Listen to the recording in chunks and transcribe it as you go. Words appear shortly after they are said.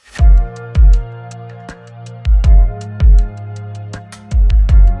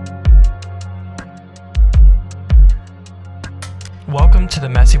to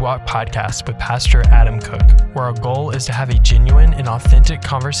the Messy Walk podcast with Pastor Adam Cook, where our goal is to have a genuine and authentic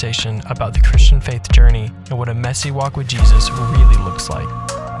conversation about the Christian faith journey and what a messy walk with Jesus really looks like.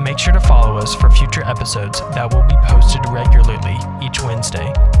 Make sure to follow us for future episodes that will be posted regularly each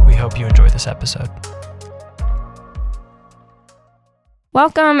Wednesday. We hope you enjoy this episode.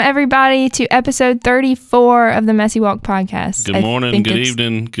 Welcome, everybody, to episode 34 of the Messy Walk podcast. Good morning, good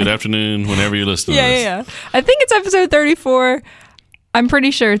evening, good afternoon, whenever you're listening to this. Yeah. I think it's episode 34. I'm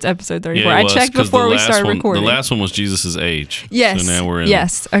pretty sure it's episode 34. I checked before we started recording. The last one was Jesus' age. Yes. So now we're in.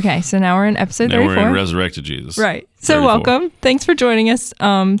 Yes. Okay. So now we're in episode 34. Now we're in resurrected Jesus. Right. So 34. welcome. Thanks for joining us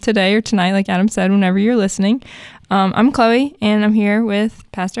today or tonight, like Adam said, whenever you're listening. I'm Chloe, and I'm here with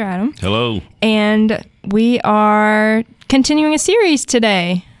Pastor Adam. Hello. And we are continuing a series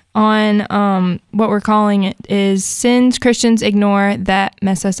today on what we're calling it is Sins Christians Ignore That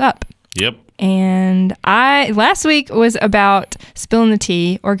Mess Us Up. Yep. And last week was about spilling the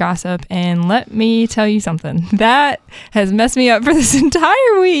tea or gossip, and let me tell you something. That has messed me up for this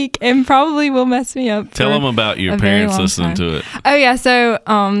entire week and probably will mess me up. Tell them about your parents listening to it. Oh, yeah. So,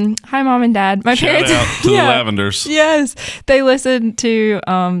 hi, Mom and Dad. My parents. Shout out to the Lavenders. Yes. They listen to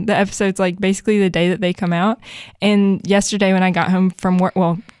the episodes like basically the day that they come out. And yesterday when I got home from work,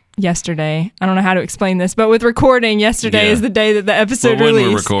 yesterday. I don't know how to explain this, but with recording, yesterday is the day that the episode released.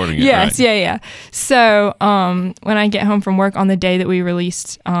 When we're recording it, yes, right. Yeah. So when I get home from work on the day that we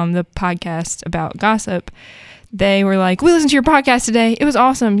released the podcast about gossip, they were like, we listened to your podcast today. It was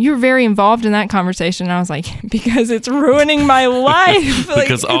awesome. You were very involved in that conversation. And I was like, because it's ruining my life.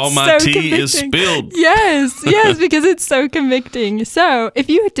 Because all my tea is spilled. Yes, because it's so convicting. So if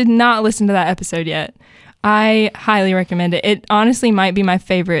you did not listen to that episode yet, I highly recommend it. It honestly might be my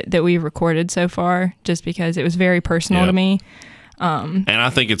favorite that we've recorded so far, just because it was very personal to me. And I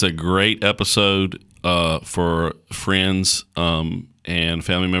think it's a great episode for friends and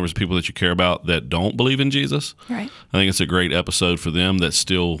family members, people that you care about that don't believe in Jesus. Right. I think it's a great episode for them that's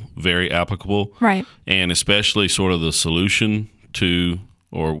still very applicable. Right. And especially sort of the solution to,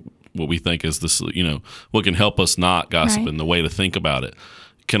 or what we think is this, what can help us not gossip and the way to think about it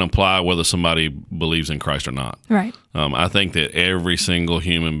can apply whether somebody believes in Christ or not. Right. I think that every single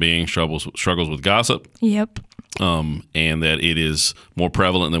human being struggles with gossip. Yep. And that it is more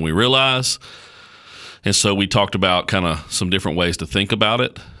prevalent than we realize. And so we talked about kind of some different ways to think about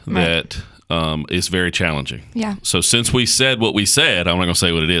it that is very challenging. Yeah. So since we said what we said, I'm not going to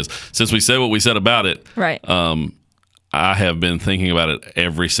say what it is. Since we said what we said about it, right. I have been thinking about it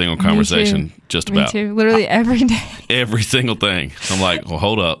every single conversation, just about. Me too. Literally every day. Every single thing. I'm like, well,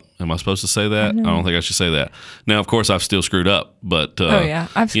 hold up. Am I supposed to say that? I don't think I should say that. Now, of course, I've still screwed up, but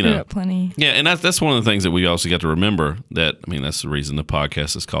I've screwed up plenty. Yeah, and that's one of the things that we also got to remember. That's the reason the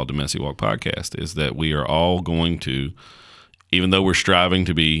podcast is called the Messy Walk Podcast, is that we are all going to, even though we're striving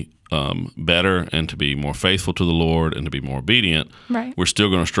to be better and to be more faithful to the Lord and to be more obedient, right. We're still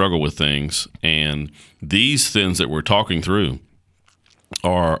going to struggle with things. And these things that we're talking through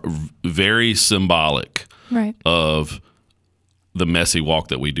are very symbolic of the messy walk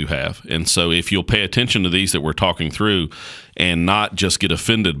that we do have. And so if you'll pay attention to these that we're talking through and not just get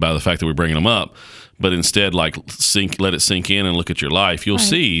offended by the fact that we're bringing them up, but instead let it sink in and look at your life, you'll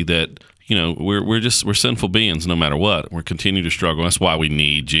see that we're sinful beings no matter what. We're continuing to struggle. That's why we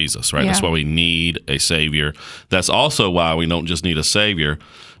need Jesus, right? Yeah. That's why we need a Savior. That's also why we don't just need a Savior,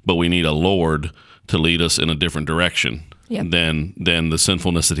 but we need a Lord to lead us in a different direction than the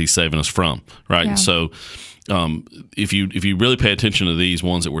sinfulness that He's saving us from, right? Yeah. So if you really pay attention to these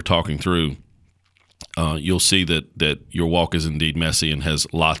ones that we're talking through, you'll see that your walk is indeed messy and has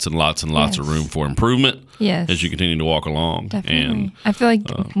lots and lots and lots of room for improvement as you continue to walk along. Definitely. And I feel like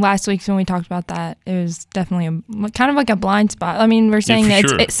last week when we talked about that, it was definitely kind of like a blind spot. I mean, we're saying that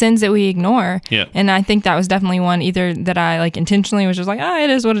it's sins that we ignore. Yeah. And I think that was definitely one either that I like intentionally was just like, it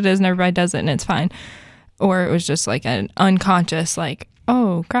is what it is and everybody does it and it's fine. Or it was just like an unconscious like,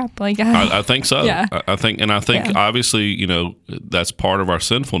 oh crap! Like I think so. Yeah. I think obviously that's part of our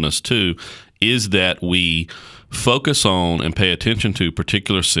sinfulness too, is that we focus on and pay attention to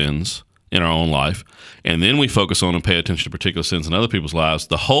particular sins in our own life, and then we focus on and pay attention to particular sins in other people's lives.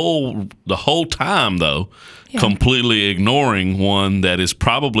 The whole time though, completely ignoring one that is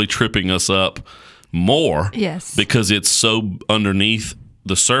probably tripping us up more. Yes. Because it's so underneath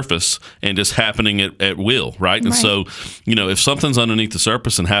the surface and just happening at will, right? And so, if something's underneath the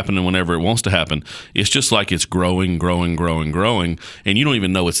surface and happening whenever it wants to happen, it's just like it's growing, and you don't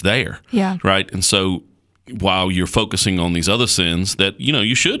even know it's there, right? And so while you're focusing on these other sins that,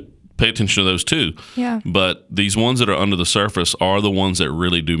 you should pay attention to those too. Yeah. But these ones that are under the surface are the ones that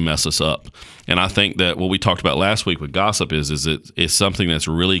really do mess us up. And I think that what we talked about last week with gossip is it's something that's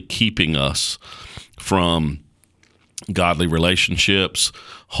really keeping us from godly relationships,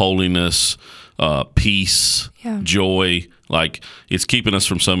 holiness, peace, joy. Like, it's keeping us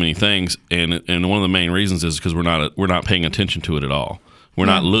from so many things, and one of the main reasons is because we're not paying attention to it at all. We're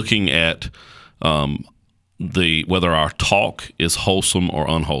not looking at whether our talk is wholesome or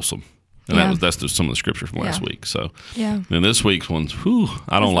unwholesome. And that's some of the scripture from last week. So, then this week's one's,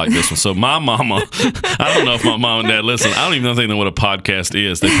 I don't like this one. So my mama, I don't know if my mom and dad listen. I don't even know what a podcast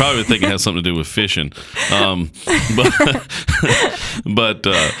is. They probably think it has something to do with fishing. But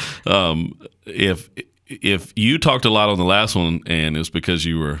if you talked a lot on the last one and it's because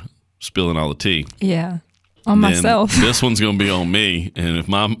you were spilling all the tea. Yeah. On myself. This one's going to be on me. And if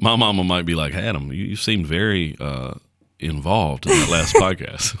my mama might be like, Adam, you seemed very involved in that last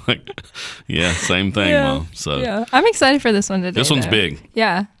podcast. Like, same thing, Mom. So I'm excited for this one today. This one's big.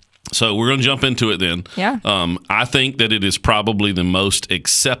 Yeah. So we're going to jump into it then. Yeah. I think that it is probably the most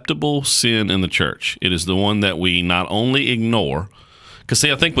acceptable sin in the church. It is the one that we not only ignore, because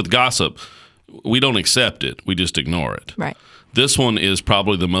see, I think with gossip, we don't accept it. We just ignore it. Right. This one is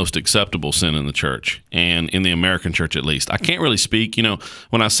probably the most acceptable sin in the church, and in the American church at least. I can't really speak,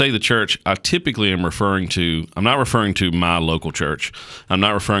 when I say the church, I typically am I'm not referring to my local church. I'm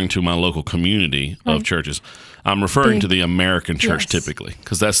not referring to my local community of churches. I'm referring to the American church typically,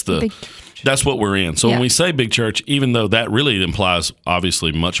 because that's what we're in. So when we say big church, even though that really implies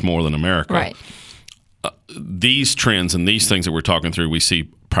obviously much more than America, right. These trends and these things that we're talking through, we see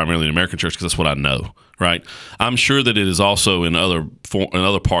primarily in American church because that's what I know, right? I'm sure that it is also in other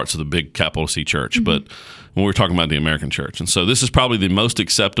parts of the big capital C church, but when we're talking about the American church. And so this is probably the most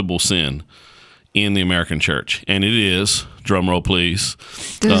acceptable sin in the American church. And it is, drum roll please.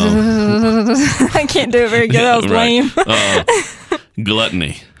 I can't do it very good. That was lame.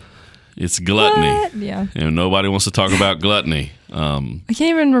 Gluttony. It's gluttony. What? Yeah. And nobody wants to talk about gluttony. I can't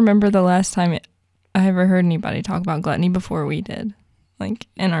even remember the last time I ever heard anybody talk about gluttony before we did. Like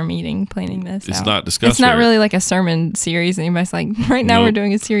in our meeting, planning this. It's not discussed. It's not really like a sermon series. Anybody's like, right now we're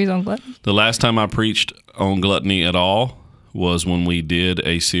doing a series on gluttony. The last time I preached on gluttony at all was when we did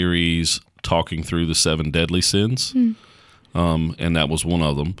a series talking through the 7 deadly sins, and that was one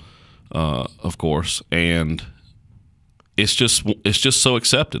of them, of course. And it's just so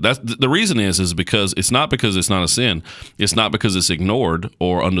accepted. That's the reason is because it's not a sin. It's not because it's ignored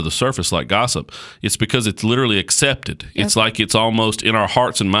or under the surface like gossip. It's because it's literally accepted. Yep. It's like it's almost in our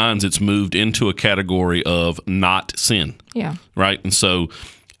hearts and minds. It's moved into a category of not sin. Yeah. Right. And so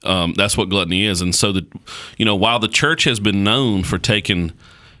that's what gluttony is. And so while the church has been known for taking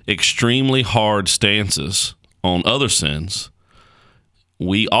extremely hard stances on other sins,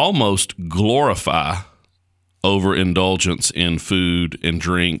 we almost glorify overindulgence in food and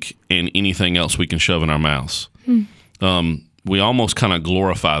drink and anything else we can shove in our mouths. We almost kind of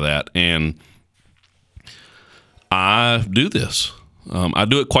glorify that. And I do this. I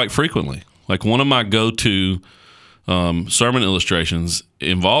do it quite frequently. Like one of my go-to sermon illustrations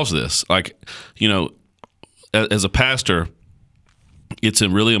involves this. Like, as a pastor, it's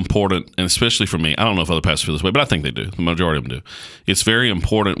really important, and especially for me, I don't know if other pastors feel this way, but I think they do. The majority of them do. It's very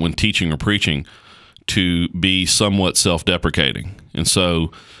important when teaching or preaching to be somewhat self-deprecating. And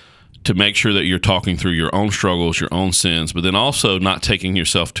so to make sure that you're talking through your own struggles, your own sins, but then also not taking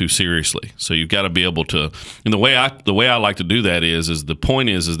yourself too seriously. So you've got to be able to, and the way I like to do that is the point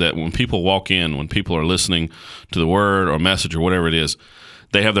is that when people walk in, when people are listening to the word or message or whatever it is,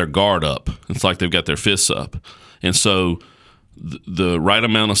 they have their guard up. It's like they've got their fists up. And so the right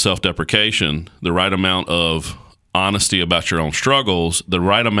amount of self-deprecation, the right amount of honesty about your own struggles, the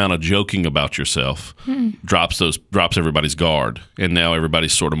right amount of joking about yourself drops everybody's guard, and now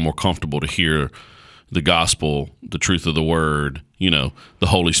everybody's sort of more comfortable to hear the gospel, the truth of the word, the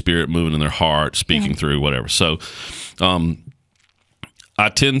Holy Spirit moving in their heart, speaking through whatever. So I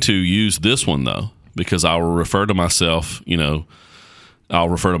tend to use this one though, because I will refer to myself, I'll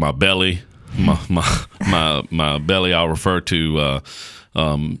refer to my belly, my belly. I'll refer to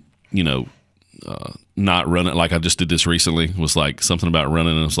not running. Like I just did this recently, was like something about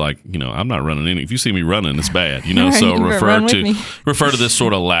running, and it's like, I'm not running any. If you see me running, it's bad, Right, so refer to this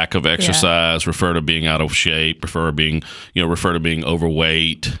sort of lack of exercise, refer to being out of shape, refer to being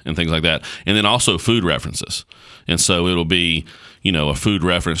overweight and things like that. And then also food references. And so it'll be, a food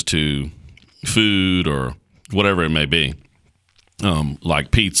reference to food or whatever it may be.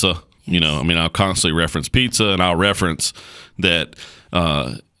 Like pizza, I'll constantly reference pizza, and I'll reference that,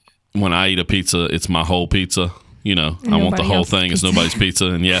 when I eat a pizza, it's my whole pizza. I want the whole thing. It's nobody's pizza.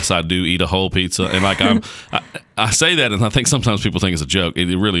 And yes, I do eat a whole pizza. And like I say that, and I think sometimes people think it's a joke.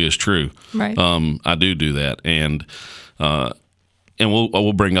 It really is true. Right. I do that, and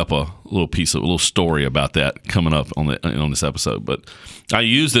we'll bring up a little story about that coming up on this episode. But I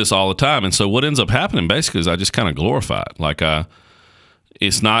use this all the time, and so what ends up happening basically is I just kind of glorify it. Like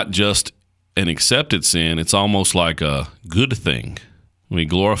it's not just an accepted sin; it's almost like a good thing. We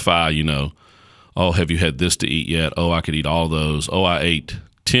glorify, oh, have you had this to eat yet? Oh, I could eat all those. Oh, I ate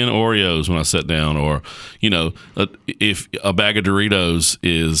 10 Oreos when I sat down. Or, if a bag of Doritos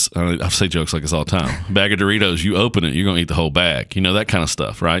is, I say jokes like this all the time. A bag of Doritos, you open it, you're going to eat the whole bag. That kind of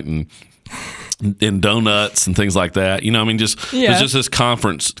stuff, right? And donuts and things like that. There's just this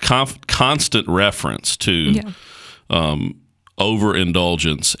constant reference to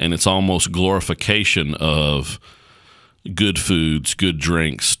overindulgence, and it's almost glorification of good foods, good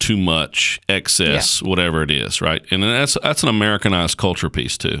drinks, too much, excess, whatever it is, right? And that's an Americanized culture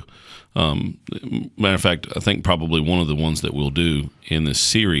piece too. Matter of fact, I think probably one of the ones that we'll do in this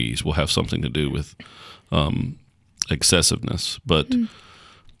series will have something to do with excessiveness, but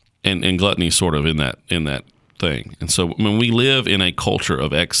and gluttony sort of in that thing. And so when we live in a culture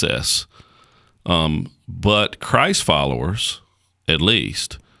of excess, but Christ followers, at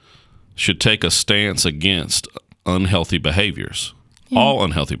least, should take a stance against unhealthy behaviors, all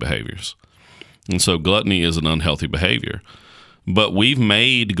unhealthy behaviors. And so gluttony is an unhealthy behavior, but we've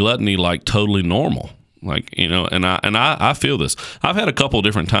made gluttony like totally normal. Like, and I feel this. I've had a couple of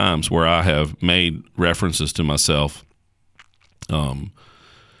different times where I have made references to myself,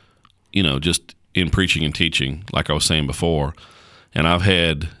 just in preaching and teaching, like I was saying before. And I've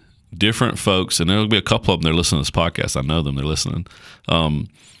had different folks, and there'll be a couple of them that are listening to this podcast. I know them, they're listening.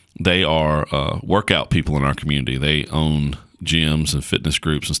 They are workout people in our community. They own gyms and fitness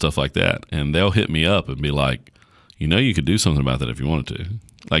groups and stuff like that. And they'll hit me up and be like, you could do something about that if you wanted to.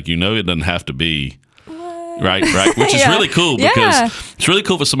 Like, it doesn't have to be right, which is really cool, because it's really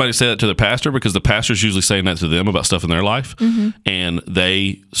cool for somebody to say that to their pastor, because the pastor's usually saying that to them about stuff in their life. And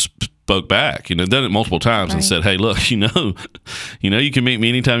they spoke back, done it multiple times and said, hey, look, you can meet me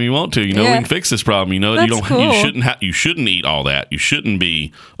anytime you want to, we can fix this problem. You shouldn't eat all that. You shouldn't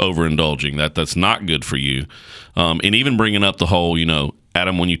be overindulging. That's not good for you. And even bringing up the whole,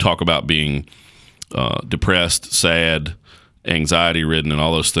 Adam, when you talk about being depressed, sad, anxiety ridden, and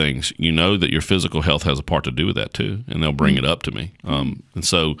all those things, that your physical health has a part to do with that too. And they'll bring it up to me. And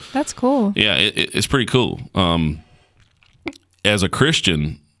so that's cool. Yeah, it's pretty cool. As a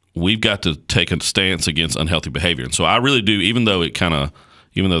Christian, we've got to take a stance against unhealthy behavior. And so I really do, even though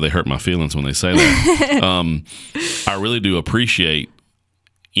they hurt my feelings when they say that, I really do appreciate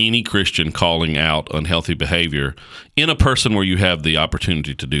any Christian calling out unhealthy behavior in a person where you have the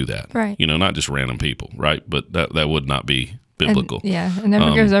opportunity to do that. Right. Not just random people, right? But that would not be biblical. It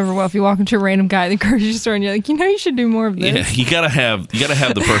never goes over well if you walk into a random guy at the grocery store and you're like, you should do more of this. Yeah, you gotta have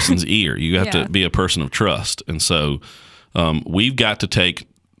the person's ear. You have to be a person of trust. And so we've got to take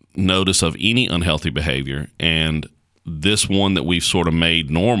notice of any unhealthy behavior, and this one that we've sort of made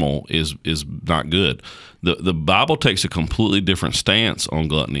normal is not good. The Bible takes a completely different stance on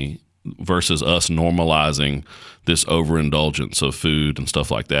gluttony versus us normalizing this overindulgence of food and stuff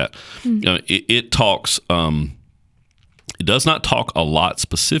like that. It talks. It does not talk a lot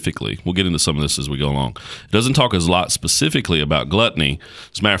specifically. We'll get into some of this as we go along. It doesn't talk a lot specifically about gluttony.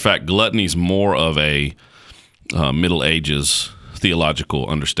 As a matter of fact, gluttony is more of a Middle Ages theological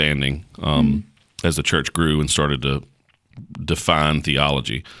understanding as the church grew and started to define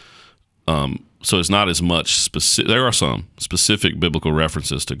theology. So it's not as much specific. There are some specific biblical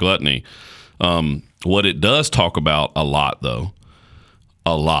references to gluttony. What it does talk about a lot, though,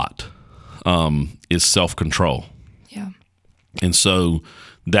 is self-control. Yeah. And so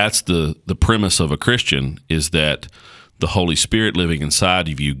that's the premise of a Christian, is that the Holy Spirit living inside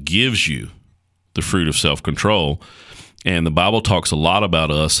of you gives you the fruit of self-control. And the Bible talks a lot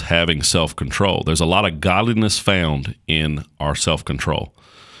about us having self-control. There's a lot of godliness found in our self-control.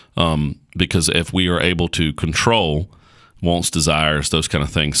 Because if we are able to control wants, desires, those kind of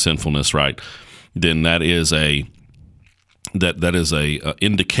things, sinfulness, right, then that is a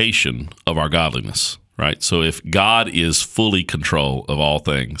indication of our godliness, right? So if God is fully control of all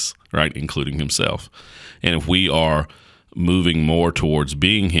things, right, including himself, and if we are moving more towards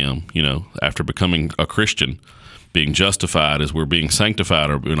being him, after becoming a Christian, being justified as we're being sanctified,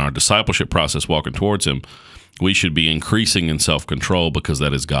 or in our discipleship process walking towards him, we should be increasing in self-control, because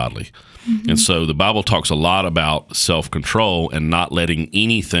that is godly. Mm-hmm. And so the Bible talks a lot about self-control and not letting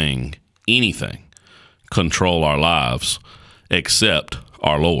anything control our lives except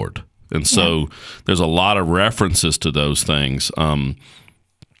our Lord. And so there's a lot of references to those things. And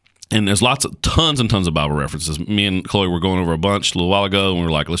there's tons and tons of Bible references. Me and Chloe were going over a bunch a little while ago, and we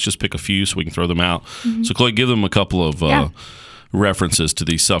were like, let's just pick a few so we can throw them out. Mm-hmm. So Chloe, give them a couple of references to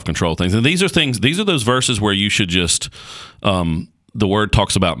these self-control things. And these are those verses where you should just, the word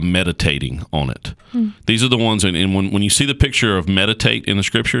talks about meditating on it. These are the ones, and when you see the picture of meditate in the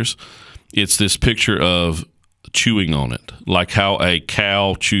scriptures, it's this picture of chewing on it, like how a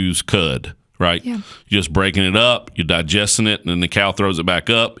cow chews cud, right? Yeah. You're just breaking it up, you're digesting it, and then the cow throws it back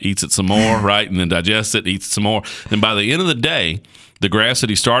up, eats it some more, right? And then digests it, eats it some more. And by the end of the day, the grass that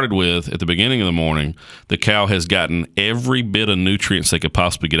he started with at the beginning of the morning, the cow has gotten every bit of nutrients they could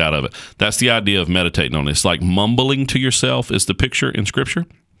possibly get out of it. That's the idea of meditating on it. It's like mumbling to yourself is the picture in Scripture.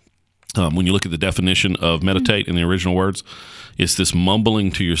 When you look at the definition of meditate in the original words, it's this mumbling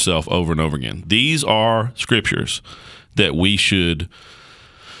to yourself over and over again. These are scriptures that we should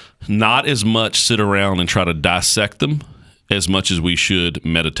not as much sit around and try to dissect them as much as we should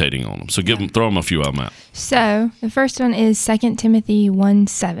meditating on them. So throw them a few of them out. So the first one is 2 Timothy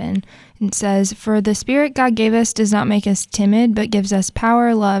 1:7. It says, "For the Spirit God gave us does not make us timid, but gives us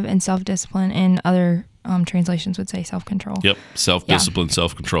power, love, and self-discipline." And other translations would say self-control. Yep, self-discipline,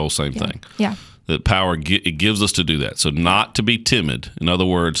 self-control, same thing. Yeah. That power, it gives us to do that. So not to be timid. In other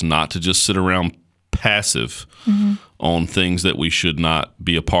words, not to just sit around passive on things that we should not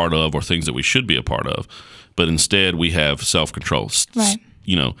be a part of or things that we should be a part of. But instead, we have self-control. Right.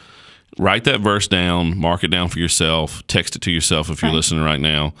 Write that verse down, mark it down for yourself, text it to yourself if you're listening right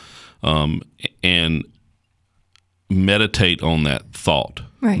now, and meditate on that thought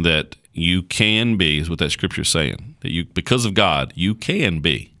that you can be, is what that scripture is saying, that you, because of God, you can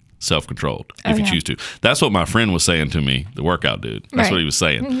be self-controlled if you choose to. That's what my friend was saying to me, the workout dude. That's what he was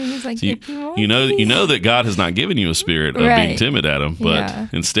saying. He was like, so you know that God has not given you a spirit of being timid, Adam, but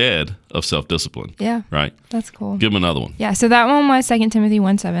instead of self-discipline. Yeah. Right? That's cool. Give him another one. Yeah, so that one was 2 Timothy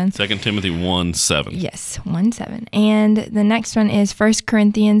 1:7. 2 Timothy 1:7. Yes, 1:7. And the next one is 1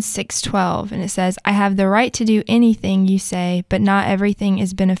 Corinthians 6:12. And it says, "I have the right to do anything you say, but not everything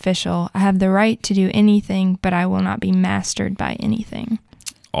is beneficial. I have the right to do anything, but I will not be mastered by anything."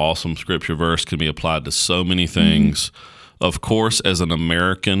 Awesome scripture verse, can be applied to so many things. Of course, as an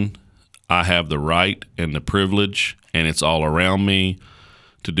American, I have the right and the privilege, and it's all around me,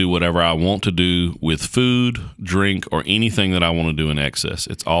 to do whatever I want to do with food, drink, or anything that I want to do in excess.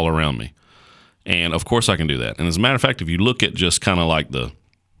 It's all around me. And of course I can do that. And as a matter of fact, if you look at just kind of like the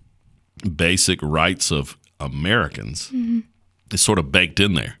basic rights of Americans, it's sort of baked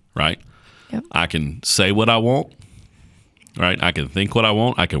in there, right? Yep. I can say what I want. Right, I can think what I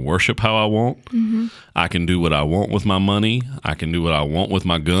want. I can worship how I want. I can do what I want with my money. I can do what I want with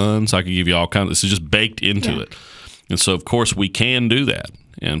my guns. I can give you all kinds. This is just baked into it, and so of course we can do that.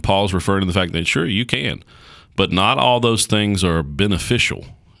 And Paul's referring to the fact that sure you can, but not all those things are beneficial.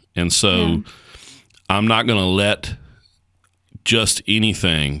 And so I'm not going to let just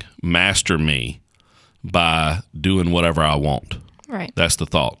anything master me by doing whatever I want. Right. That's the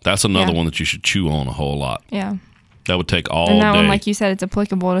thought. That's another one that you should chew on a whole lot. Yeah. That would take all day. And that one, like you said, it's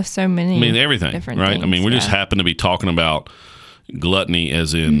applicable to so many everything, different right? things. I mean, we just happen to be talking about gluttony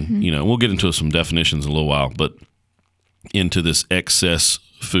as in, we'll get into some definitions in a little while, but into this excess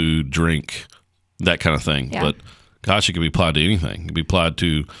food, drink, that kind of thing. Yeah. But gosh, it can be applied to anything. It can be applied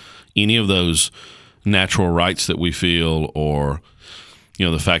to any of those natural rights that we feel, or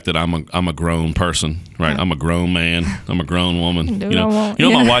the fact that I'm a grown person, right? Yeah. I'm a grown man. I'm a grown woman.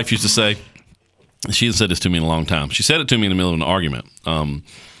 My wife used to say, she had said this to me in a long time. She said it to me in the middle of an argument.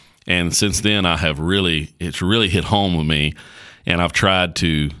 And since then, it's really hit home with me, and I've tried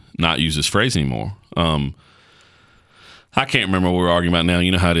to not use this phrase anymore. I can't remember what we were arguing about now.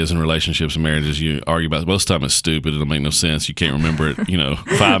 You know how it is in relationships and marriages. You argue about it. Most of the time it's stupid. It'll make no sense. You can't remember it,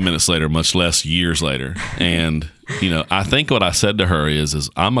 5 minutes later, much less years later. And, I think what I said to her is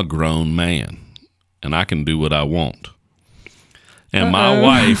I'm a grown man, and I can do what I want. And my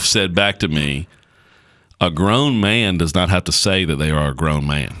wife said back to me, a grown man does not have to say that they are a grown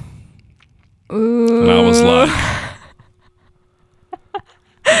man. Ooh. And I was like,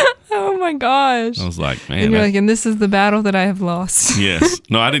 oh my gosh. I was like, man. And you're like, and this is the battle that I have lost. Yes.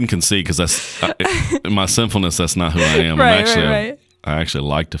 No, I didn't concede because in my sinfulness, that's not who I am. Right. I actually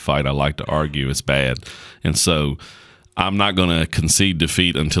like to fight. I like to argue. It's bad. And so I'm not going to concede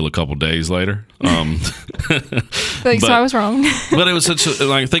defeat until a couple days later. So I was wrong. But it was such a,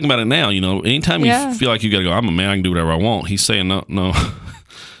 like, think about it now, anytime you feel like you got to go, I'm a man, I can do whatever I want. He's saying, no,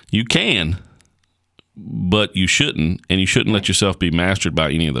 you can, but you shouldn't, and you shouldn't let yourself be mastered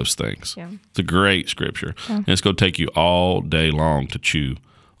by any of those things. Yeah. It's a great scripture. Yeah. And it's going to take you all day long to chew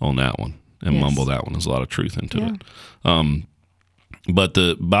on that one and mumble that one. There's a lot of truth into it. But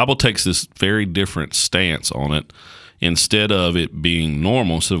the Bible takes this very different stance on it. Instead of it being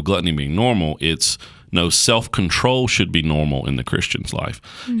normal, instead of gluttony being normal, it's no, self-control should be normal in the Christian's life.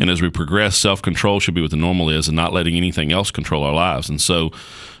 And as we progress, self-control should be what the normal is and not letting anything else control our lives. And so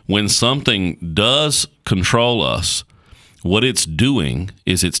when something does control us, what it's doing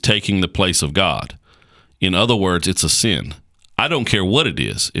is it's taking the place of God. In other words, it's a sin. I don't care what it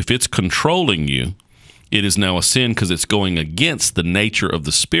is. If it's controlling you, it is now a sin because it's going against the nature of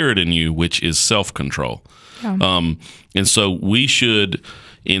the Spirit in you, which is self-control. Yeah. And so we should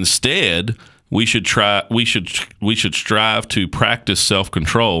instead we should strive to practice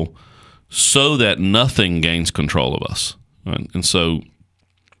self-control so that nothing gains control of us. Right? And so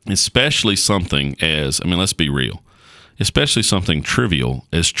especially something as, let's be real, especially something trivial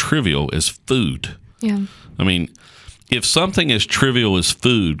as food. Yeah. If something as trivial as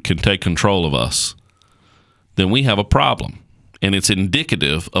food can take control of us, then we have a problem. And it's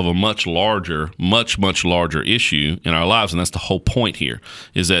indicative of a much larger issue in our lives. And that's the whole point here,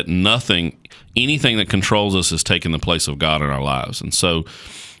 is that anything that controls us is taking the place of God in our lives. And so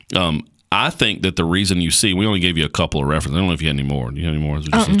I think that the reason you see, we only gave you a couple of references. I don't know if you had any more. Do you have any more? No,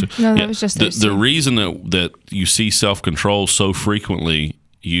 that was just the reason that you see self-control so frequently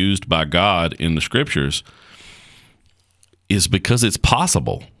used by God in the Scriptures is because it's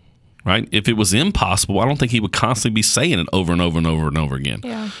possible. Right? If it was impossible, I don't think he would constantly be saying it over and over and over and over again.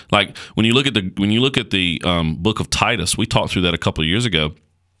 Yeah. Like when you look at the book of Titus, we talked through that a couple of years ago.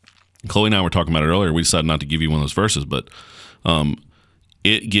 Chloe and I were talking about it earlier. We decided not to give you one of those verses, but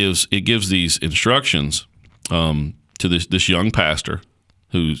it gives these instructions to this young pastor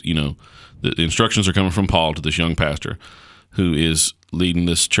who's, the instructions are coming from Paul to this young pastor who is leading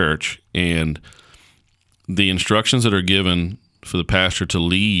this church, and the instructions that are given for the pastor to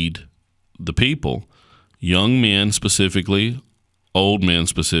lead the people, young men specifically, old men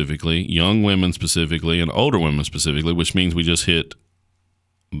specifically, young women specifically, and older women specifically, which means we just hit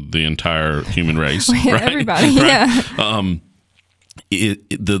the entire human race. Right? Everybody, right? Yeah.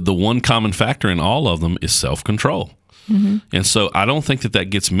 The one common factor in all of them is self-control. Mm-hmm. And so I don't think that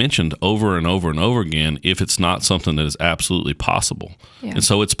gets mentioned over and over and over again if it's not something that is absolutely possible. Yeah. And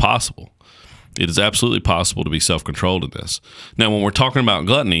so it's possible. It is absolutely possible to be self-controlled in this. Now, when we're talking about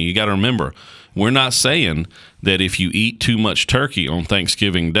gluttony, you got to remember, we're not saying that if you eat too much turkey on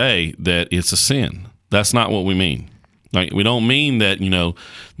Thanksgiving Day that it's a sin. That's not what we mean. Like, we don't mean that,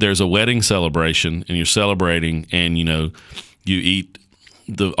 there's a wedding celebration and you're celebrating and, you eat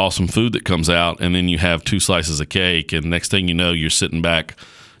the awesome food that comes out and then you have 2 slices of cake and next thing you know, you're sitting back,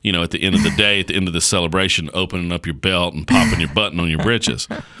 at the end of the day, at the end of the celebration, opening up your belt and popping your button on your britches.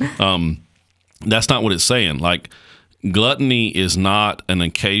 That's not what it's saying. Like, gluttony is not an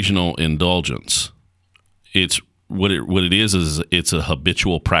occasional indulgence. It's what it is it's a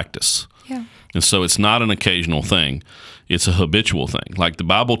habitual practice. Yeah. And so it's not an occasional thing. It's a habitual thing. Like the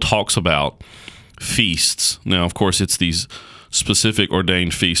Bible talks about feasts. Now, of course, it's these specific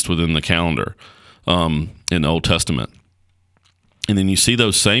ordained feasts within the calendar in the Old Testament. And then you see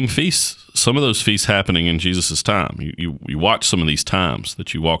those same feasts, some of those feasts happening in Jesus' time. You watch some of these times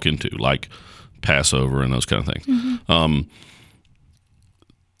that you walk into, like Passover and those kind of things. Mm-hmm.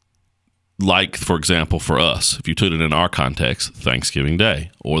 Like, for example, for us, if you put it in our context, Thanksgiving Day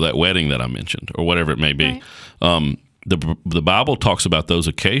or that wedding that I mentioned or whatever it may be, right. The Bible talks about those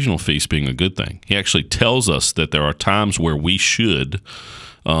occasional feasts being a good thing. He actually tells us that there are times where we should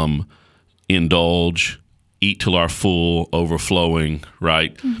indulge, eat till our full, overflowing,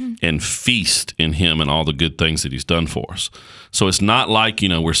 right? Mm-hmm. And feast in him and all the good things that he's done for us. So it's not like,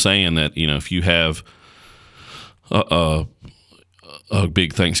 we're saying that, if you have a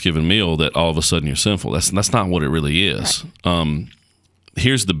big Thanksgiving meal that all of a sudden you're sinful. That's not what it really is. Right.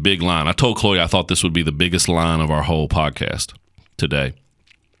 Here's the big line. I told Chloe I thought this would be the biggest line of our whole podcast today.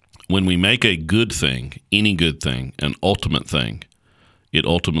 When we make a good thing, any good thing, an ultimate thing, it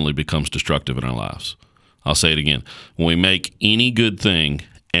ultimately becomes destructive in our lives. I'll say it again. When we make any good thing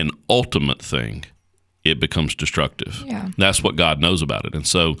an ultimate thing, it becomes destructive. Yeah. That's what God knows about it. And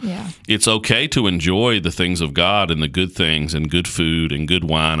so It's okay to enjoy the things of God and the good things and good food and good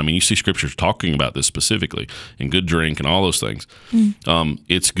wine. You see scriptures talking about this specifically, and good drink and all those things.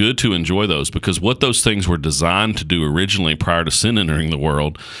 It's good to enjoy those because what those things were designed to do originally prior to sin entering the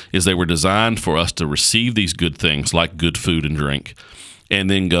world is they were designed for us to receive these good things like good food and drink and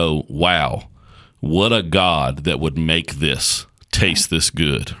then go, wow, what a God that would make this taste this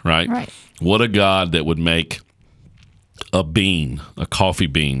good, right? Right. What a God that would make a coffee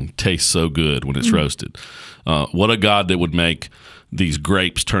bean, taste so good when it's roasted. What a God that would make these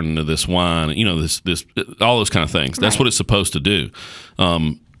grapes turn into this wine, this all those kind of things. That's what it's supposed to do.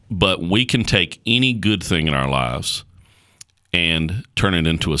 But we can take any good thing in our lives and turn it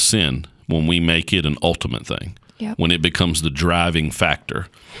into a sin when we make it an ultimate thing. Yep. When it becomes the driving factor.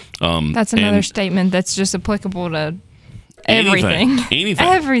 That's another statement that's just applicable to everything. Anything.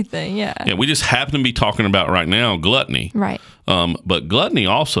 Everything, yeah. Yeah, we just happen to be talking about right now gluttony. Right. But gluttony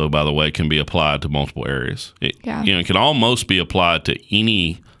also, by the way, can be applied to multiple areas. It can almost be applied to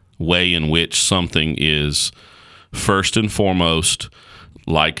any way in which something is first and foremost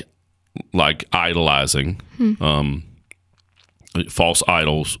like idolizing, false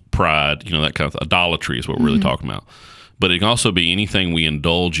idols, pride, that kind of idolatry is what we're really talking about. But it can also be anything we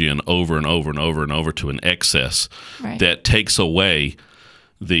indulge in over and over and over and over to an excess that takes away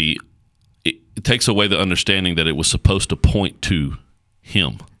the understanding that it was supposed to point to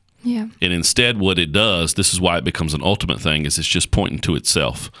Him. Yeah. And instead, what it does, this is why it becomes an ultimate thing, is it's just pointing to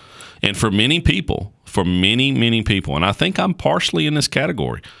itself. And for many people, and I think I'm partially in this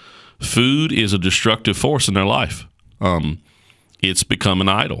category, food is a destructive force in their life. It's become an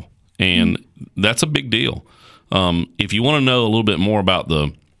idol, and that's a big deal. If you want to know a little bit more about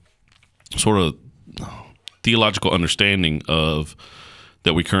the sort of theological understanding of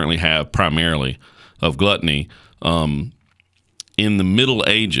that we currently have primarily of gluttony, in the Middle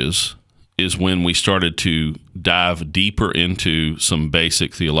Ages is when we started to dive deeper into some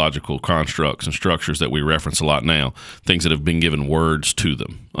basic theological constructs and structures that we reference a lot now, things that have been given words to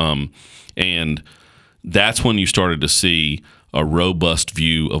them. And that's when you started to see a robust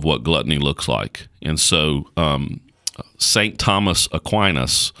view of what gluttony looks like. And so St. Thomas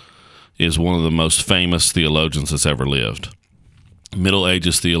Aquinas is one of the most famous theologians that's ever lived. Middle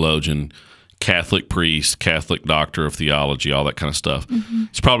Ages theologian, Catholic priest, Catholic doctor of theology, all that kind of stuff.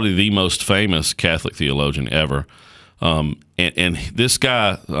 He's probably the most famous Catholic theologian ever. And this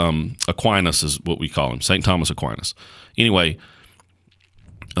guy, Aquinas is what we call him, St. Thomas Aquinas. Anyway,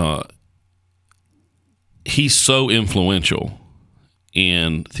 he's so influential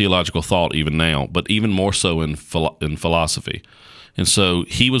in theological thought even now, but even more so in philosophy. And so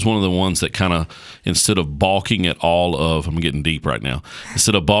he was one of the ones that kind of, instead of balking at all of, I'm getting deep right now,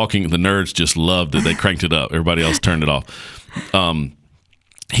 instead of balking, the nerds just loved it. They cranked it up. Everybody else turned it off.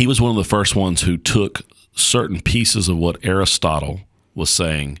 He was one of the first ones who took certain pieces of what Aristotle was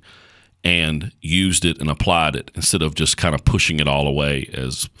saying and used it and applied it instead of just kind of pushing it all away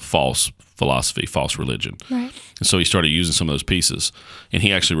as false philosophy, false religion. Right. And so he started using some of those pieces. And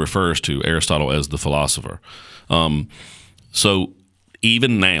he actually refers to Aristotle as the philosopher. So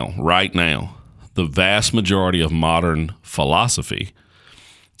even now, right now, the vast majority of modern philosophy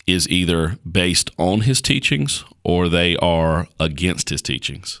is either based on his teachings or they are against his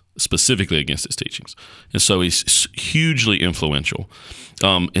teachings, specifically against his teachings. And so he's hugely influential.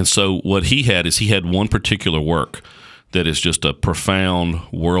 And so what he had is he had one particular work that is just a profound,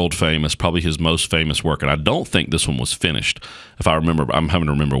 world famous, probably his most famous work. And I don't think this one was finished. If I remember, I'm having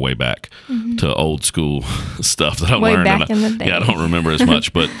to remember way back to old school stuff that I learned. Way back in the day. Yeah, I don't remember as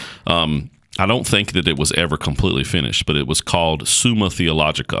much, but I don't think that it was ever completely finished, but it was called Summa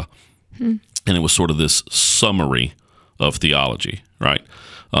Theologica. And it was sort of this summary of theology, right?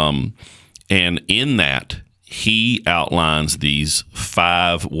 And in that, he outlines these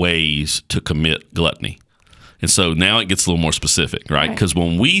 5 ways to commit gluttony. And so now it gets a little more specific, right? Because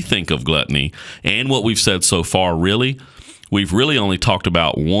when we think of gluttony and what we've said so far, we've really only talked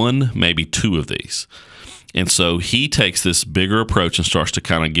about 1, maybe 2 of these. And so he takes this bigger approach and starts to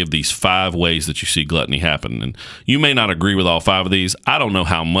kind of give these 5 ways that you see gluttony happen. And you may not agree with all 5 of these. I don't know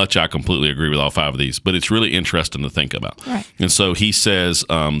how much I completely agree with all 5 of these, but it's really interesting to think about. Right. And so he says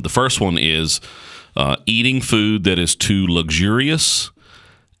the first one is eating food that is too luxurious,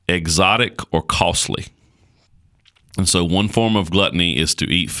 exotic, or costly. And so one form of gluttony is to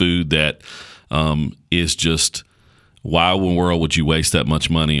eat food that is just, why in the world would you waste that much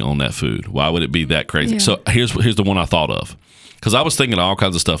money on that food? Why would it be that crazy? Yeah. So here's the one I thought of. Because I was thinking of all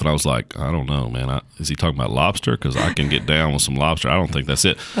kinds of stuff, and I was like, I don't know, man. Is he talking about lobster? Because I can get down with some lobster. I don't think that's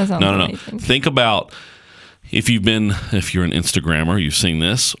it. No. Think about if you're an Instagrammer, you've seen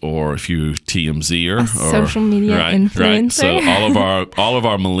this, or if you TMZer, or social media influencer. Right. So all of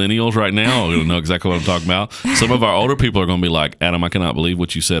our millennials right now are going to know exactly what I'm talking about. Some of our older people are going to be like, Adam, I cannot believe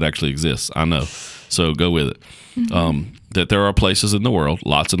what you said actually exists. I know. So go with it. That there are places in the world,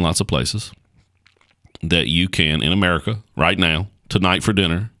 lots and lots of places, that you can, in America, right now, tonight for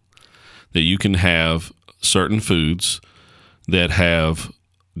dinner, that you can have certain foods that have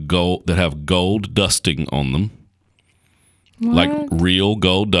gold dusting on them. What? Like real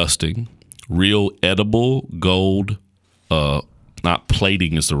gold dusting, real edible gold not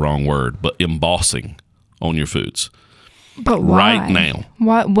plating is the wrong word, but embossing on your foods. But why? Right now.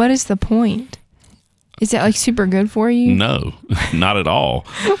 What is the point? Is that like super good for you? No, not at all.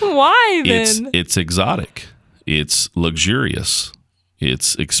 Why then? It's exotic. It's luxurious.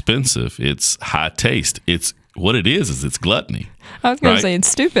 It's expensive. It's high taste. It's what it is it's gluttony. I was going to say it's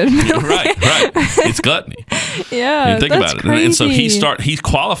stupid. right. It's gluttony. Yeah, think that's about it. crazy. And so he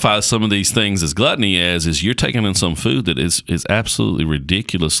qualifies some of these things as gluttony as you're taking in some food that is absolutely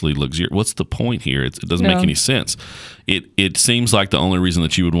ridiculously luxurious. What's the point here? It doesn't make any sense. It seems like the only reason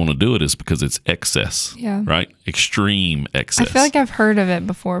that you would want to do it is because it's excess. Yeah. Right? Extreme excess. I feel like I've heard of it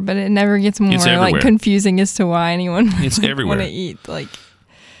before, but it never gets more everywhere. like confusing as to why anyone It's would everywhere. want to eat like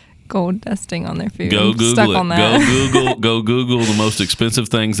gold dusting on their food. Go I'm Google stuck it. on that. Go Google the most expensive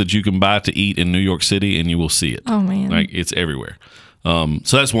things that you can buy to eat in New York City, and you will see it. Oh man, like it's everywhere. So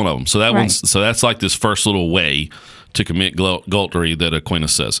that's one of them. So that's like this first little way to commit gluttony that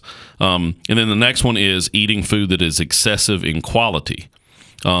Aquinas says. And then the next one is eating food that is excessive in quality,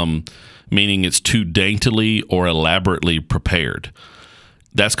 meaning it's too daintily or elaborately prepared.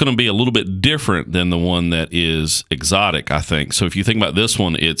 That's going to be a little bit different than the one that is exotic, I think. So if you think about this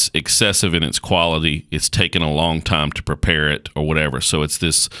one, it's excessive in its quality. It's taken a long time to prepare it or whatever. So it's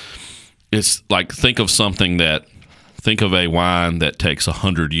like, think of a wine that takes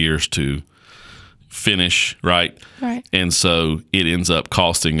 100 years to finish, right? Right. And so it ends up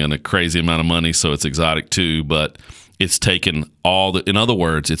costing a crazy amount of money. So it's exotic too, but it's taken in other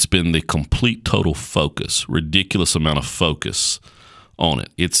words, it's been the complete total focus, ridiculous amount of focus on it.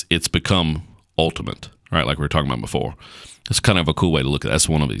 It's become ultimate, right? Like we were talking about before. It's kind of a cool way to look at it. That's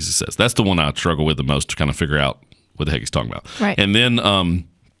one of these, he says. That's the one I struggle with the most to kind of figure out what the heck he's talking about. Right. And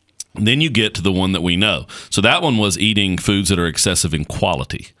then you get to the one that we know. So that one was eating foods that are excessive in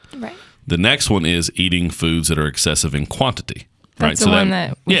quality. Right. The next one is eating foods that are excessive in quantity. That's the one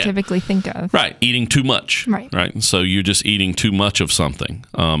that we typically think of. Right. Eating too much. Right. Right. So you're just eating too much of something.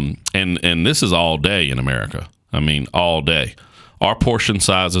 And this is all day in America. I mean, all day. Our portion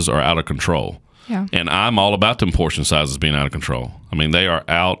sizes are out of control. Yeah. And I'm all about them portion sizes being out of control. I mean, they are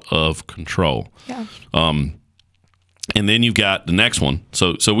out of control. Yeah. And then you've got the next one.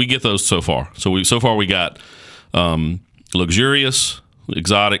 So we get those so far. So far we got luxurious,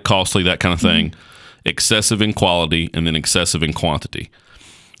 exotic, costly, that kind of thing, excessive in quality, and then excessive in quantity.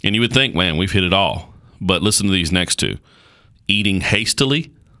 And you would think, man, we've hit it all. But listen to these next two. Eating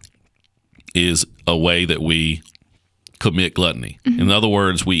hastily is a way that we commit gluttony. In other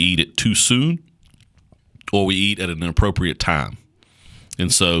words, we eat it too soon or we eat at an inappropriate time.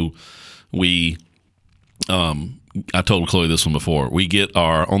 And so we, I told Chloe this one before, we get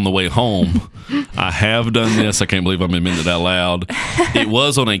on the way home, I have done this, I can't believe I'm admitting it out loud. It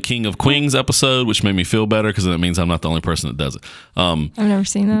was on a King of Queens episode, which made me feel better because that means I'm not the only person that does it. I've never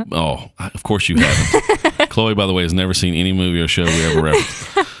seen that. Oh, of course you haven't. Chloe, by the way, has never seen any movie or show we ever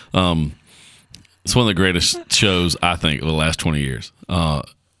reference. It's one of the greatest shows, I think, of the last 20 years.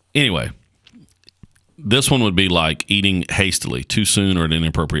 Anyway, this one would be like eating hastily, too soon or at an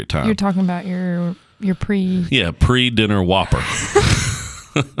inappropriate time. You're talking about your pre-dinner Whopper.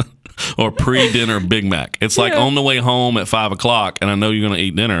 Or pre-dinner Big Mac. It's like on the way home at 5 o'clock, and I know you're going to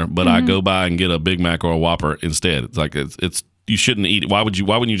eat dinner, but I go by and get a Big Mac or a Whopper instead. It's like it's you shouldn't eat it. Why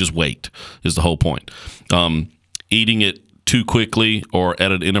wouldn't you just wait? Is the whole point. Eating it too quickly or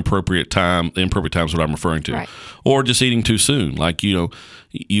at an inappropriate time. The inappropriate time is what I'm referring to. Right. Or just eating too soon. Like, you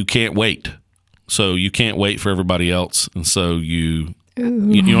can't wait. So you can't wait for everybody else. And so you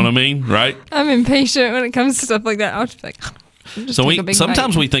know what I mean? Right? I'm impatient when it comes to stuff like that. I'll just be like,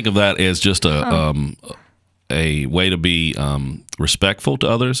 sometimes we think of that as just a way to be respectful to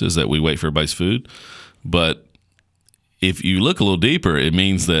others, is that we wait for everybody's food. But if you look a little deeper, it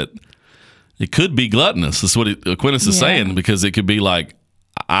means that it could be gluttonous. That's what Aquinas is saying, because it could be like,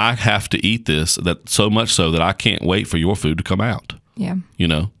 I have to eat this, that so much so that I can't wait for your food to come out. Yeah.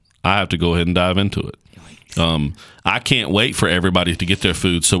 I have to go ahead and dive into it. I can't wait for everybody to get their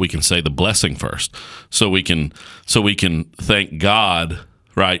food so we can say the blessing first, so we can thank God,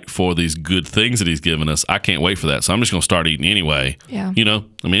 right, for these good things that He's given us. I can't wait for that, so I'm just going to start eating anyway. Yeah.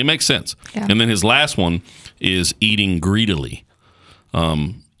 It makes sense. Yeah. And then his last one is eating greedily,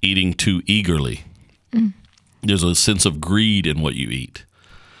 eating too eagerly. There's a sense of greed in what you eat,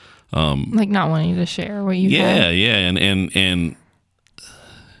 like not wanting to share what you have. Yeah, and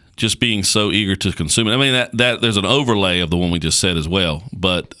just being so eager to consume it. I mean, that there's an overlay of the one we just said as well.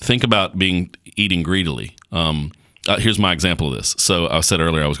 But think about eating greedily. Here's my example of this. So I said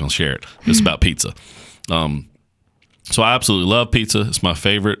earlier I was going to share it. It's about pizza. So I absolutely love pizza. It's my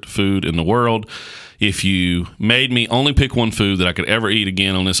favorite food in the world. If you made me only pick one food that I could ever eat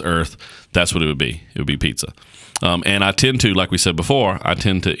again on this earth, that's what it would be. It would be pizza. And I tend to, like we said before, I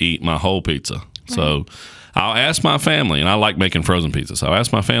tend to eat my whole pizza. Right. So I'll ask my family, and I like making frozen pizza. So I'll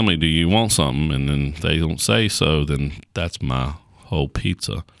ask my family, do you want something? And then they don't say so, then that's my whole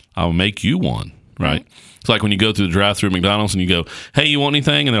pizza. I'll make you one, right? It's like when you go through the drive-through at McDonald's and you go, hey, you want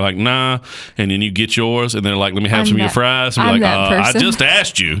anything? And they're like, nah. And then you get yours, and they're like, let me have some of your fries. And you're like, I just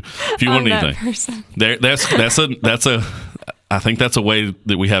asked you if you want anything. I think that's a way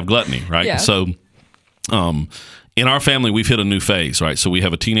that we have gluttony, right? Yeah. So in our family, we've hit a new phase, right? So we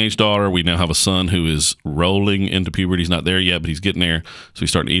have a teenage daughter. We now have a son who is rolling into puberty. He's not there yet, but he's getting there. So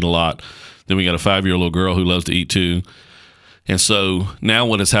he's starting to eat a lot. Then we got a 5-year-old little girl who loves to eat too. And so now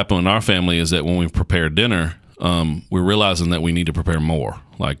what has happened in our family is that when we prepare dinner, we're realizing that we need to prepare more.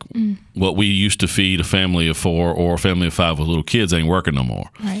 Like what we used to feed a family of 4 or a family of 5 with little kids ain't working no more.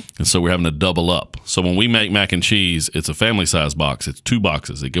 Right. And so we're having to double up. So when we make mac and cheese, it's a family size box. It's 2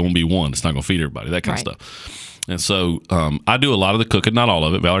 boxes. It won't be one. It's not going to feed everybody, that kind of stuff. And so I do a lot of the cooking, not all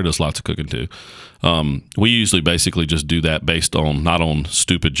of it. Valerie does lots of cooking too. We usually basically just do that based on, not on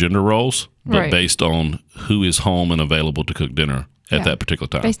stupid gender roles, but based on who is home and available to cook dinner at that particular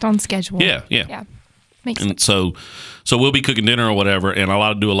time. Based on schedule. Yeah. Makes sense. So we'll be cooking dinner or whatever, and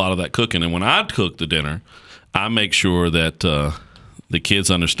I do a lot of that cooking. And when I cook the dinner, I make sure that the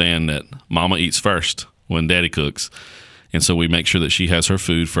kids understand that Mama eats first when Daddy cooks. And so we make sure that she has her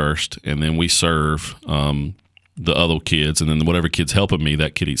food first, and then we serve the other kids, and then whatever kid's helping me,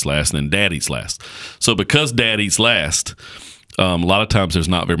 that kid eats last, and then Dad eats last. So because Dad eats last, a lot of times there's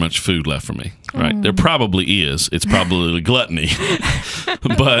not very much food left for me, right? There probably is. It's probably gluttony.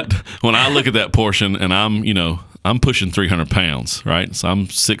 But when I look at that portion, and I'm pushing 300 pounds, right? So I'm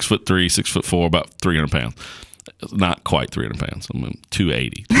 6'3", 6'4", about 300 pounds. Not quite 300 pounds. I'm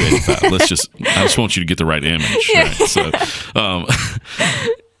 280, 285. I just want you to get the right image, right?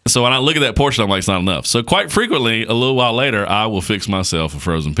 So when I look at that portion, I'm like, it's not enough. So quite frequently, a little while later, I will fix myself a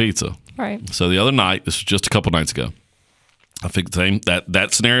frozen pizza. Right. So the other night, this was just a couple nights ago, I fixed the same,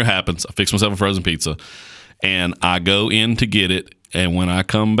 that scenario happens. I fix myself a frozen pizza, and I go in to get it. And when I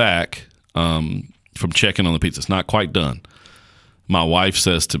come back from checking on the pizza, it's not quite done. My wife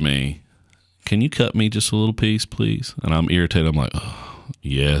says to me, can you cut me just a little piece, please? And I'm irritated. I'm like, oh,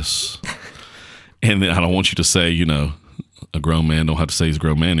 yes. And then I don't want you to say, a grown man don't have to say he's a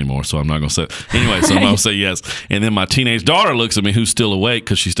grown man anymore, so I'm not going to say it. Anyway, so I'm going to say yes. And then my teenage daughter looks at me, who's still awake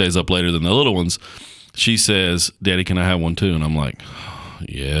because she stays up later than the little ones. She says, Daddy, can I have one too? And I'm like, oh,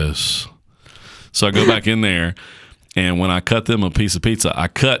 yes. So I go back in there, and when I cut them a piece of pizza,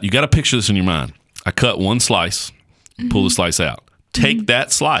 you got to picture this in your mind. I cut one slice, pull the slice out. Take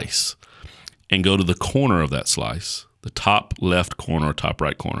that slice and go to the corner of that slice, the top left corner or top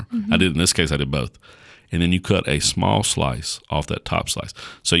right corner. In this case, I did both. And then you cut a small slice off that top slice.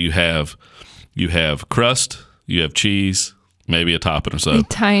 So you have crust, you have cheese, maybe a topping or so. The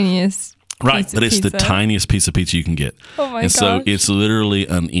tiniest. Right, but it's the tiniest piece of pizza you can get. Oh my gosh. And so it's literally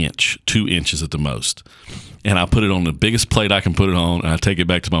an inch, 2 inches at the most. And I put it on the biggest plate I can put it on, and I take it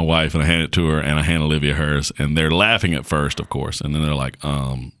back to my wife, and I hand it to her, and I hand Olivia hers. And they're laughing at first, of course. And then they're like,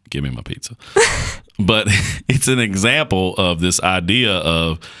 give me my pizza. But it's an example of this idea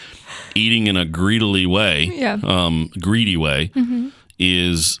of eating in a greedy way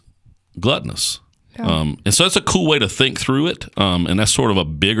is gluttonous. Yeah. And so it's a cool way to think through it. And that's sort of a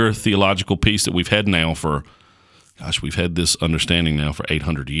bigger theological piece that we've had now we've had this understanding now for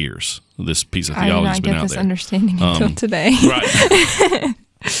 800 years. This piece of theology has been out there. I did not get this understanding until today.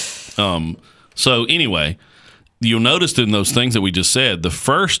 Right. So anyway, you'll notice in those things that we just said, the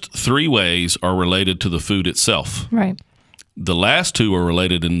first 3 ways are related to the food itself. Right. The last 2 are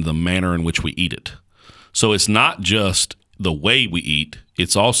related in the manner in which we eat it. So it's not just the way we eat,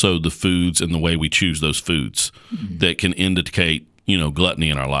 it's also the foods and the way we choose those foods that can indicate, gluttony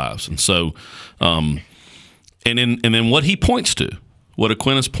in our lives. And so, and then what he points to, what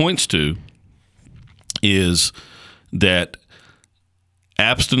Aquinas points to, is that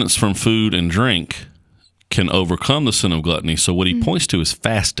abstinence from food and drink can overcome the sin of gluttony. So what he points to is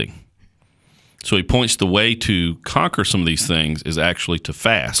fasting. So he points the way to conquer some of these things is actually to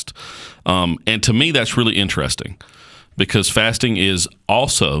fast. And to me, that's really interesting because fasting is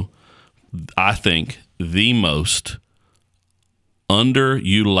also, I think, the most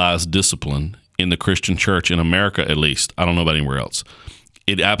underutilized discipline in the Christian church, in America at least. I don't know about anywhere else.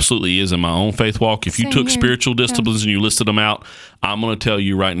 It absolutely is in my own faith walk. If you took spiritual disciplines and you listed them out, I'm going to tell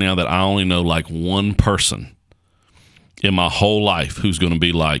you right now that I only know like one person in my whole life who's going to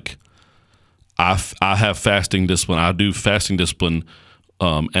be like, I have fasting discipline. I do fasting discipline,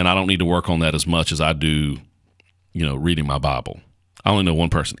 and I don't need to work on that as much as I do, reading my Bible. I only know one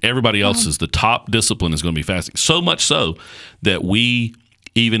person. Everybody else's, the top discipline is going to be fasting. So much so that we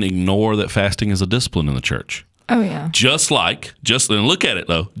even ignore that fasting is a discipline in the church. Oh, yeah. And look at it,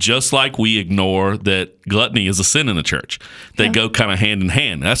 though. Just like we ignore that gluttony is a sin in the church. They go kind of hand in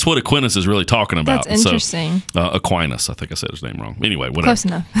hand. That's what Aquinas is really talking about. That's interesting. So, Aquinas, I think I said his name wrong. Anyway, whatever. Close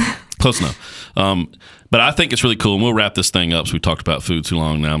enough. Close enough. But I think it's really cool, and we'll wrap this thing up. So we talked about food too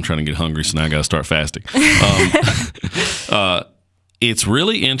long now. I'm trying to get hungry, so now I got to start fasting. It's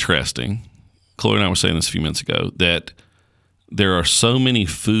really interesting. Chloe and I were saying this a few minutes ago, that there are so many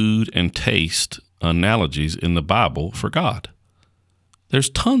food and taste analogies in the Bible for God. There's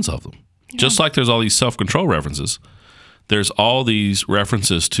tons of them. Yeah. Just like there's all these self-control references, there's all these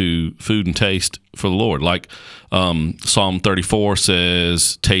references to food and taste for the Lord. Like Psalm 34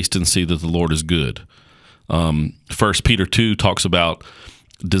 says, taste and see that the Lord is good. 1 Peter 2 talks about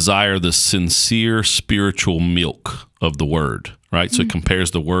desire the sincere spiritual milk of the word, right? So it compares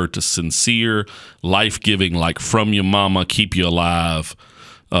the word to sincere, life-giving, like from your mama, keep you alive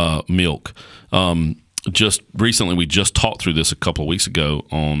milk. Just recently, we just talked through this a couple of weeks ago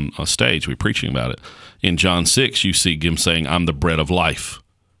on a stage. We were preaching about it. In John 6, you see him saying, I'm the bread of life.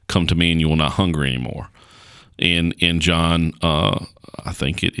 Come to me and you will not hunger anymore. In John, I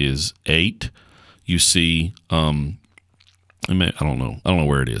think it is 8, you see, I don't know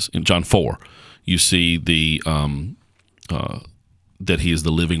where it is. In John 4, you see that he is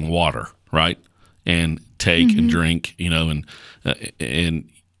the living water, right? And take and drink, and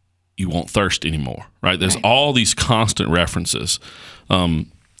you won't thirst anymore, right? There's all these constant references.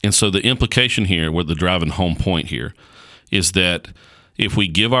 And so the implication here, what the driving home point here, is that if we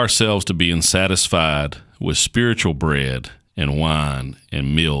give ourselves to being satisfied with spiritual bread and wine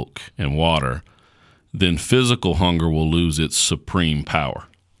and milk and water, then physical hunger will lose its supreme power,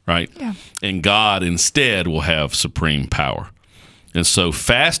 right? Yeah. And God instead will have supreme power. And so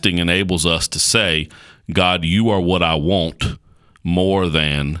fasting enables us to say, God, you are what I want more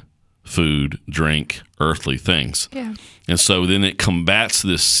than food, drink, earthly things. Yeah. And so then it combats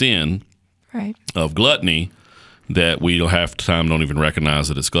this sin of gluttony that we don't even recognize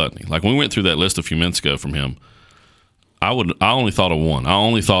that it's gluttony. Like when we went through that list a few minutes ago from him, I only thought of one. I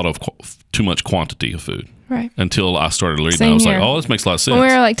only thought of too much quantity of food. Right. Until I started reading, I was like, "Oh, this makes a lot of sense." When we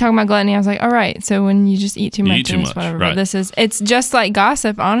were talking about gluttony, I was like, "All right, so when you just eat too much, whatever." Right. But it's just like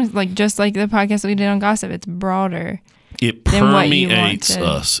gossip, honestly, just like the podcast that we did on gossip. It's broader. It permeates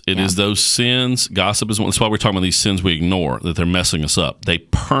us. It is those sins. Gossip is one. That's why we're talking about these sins we ignore, that they're messing us up. They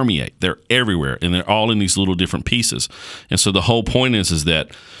permeate. They're everywhere, and they're all in these little different pieces. And so the whole point is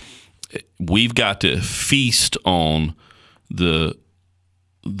that we've got to feast on the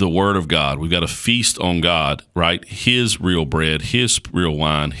Word of God. We've got to feast on God, right? His real bread, His real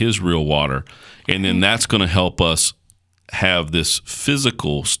wine, His real water. And then that's going to help us have this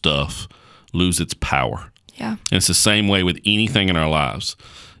physical stuff lose its power. Yeah. And it's the same way with anything in our lives.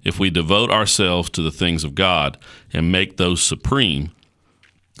 If we devote ourselves to the things of God and make those supreme,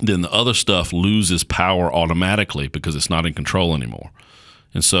 then the other stuff loses power automatically because it's not in control anymore.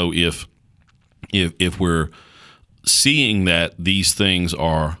 And so if we're seeing that these things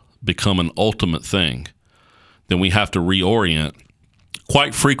are become an ultimate thing, then we have to reorient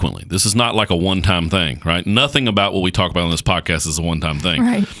quite frequently. This is not like a one-time thing, right? Nothing about what we talk about on this podcast is a one-time thing.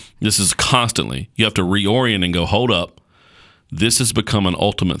 Right. This is constantly. You have to reorient and go, hold up, this has become an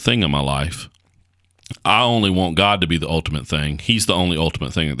ultimate thing in my life. I only want God to be the ultimate thing. He's the only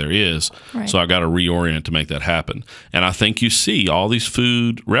ultimate thing that there is. Right. So I got to reorient to make that happen. And I think you see all these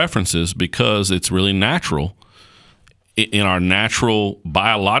food references because it's really natural in our natural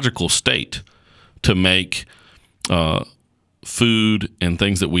biological state to make food and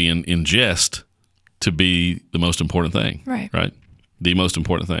things that we ingest to be the most important thing. Right? The most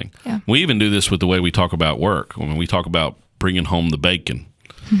important thing. Yeah. We even do this with the way we talk about work. When we talk about bringing home the bacon,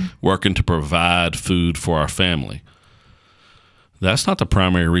 working to provide food for our family. That's not the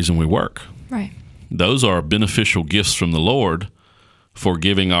primary reason we work. Right. Those are beneficial gifts from the Lord for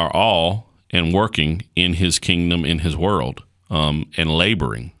giving our all and working in His kingdom, in His world, and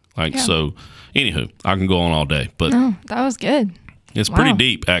laboring. So, anywho, I can go on all day. But that was good. It's pretty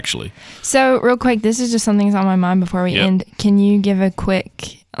deep, actually. So, real quick, this is just something that's on my mind before we end. Can you give a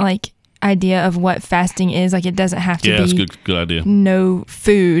quick, idea of what fasting is? It doesn't have to be that's good idea. No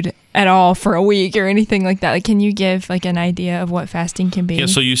food at all for a week or anything like that. Can you give an idea of what fasting can be? Yeah,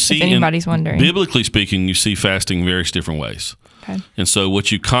 so you see, if anybody's wondering. Biblically speaking, you see fasting various different ways. Okay. And so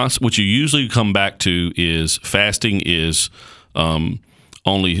what you usually come back to is fasting is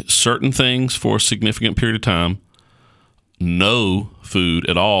only certain things for a significant period of time, no food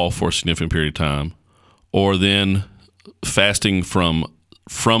at all for a significant period of time, or then fasting from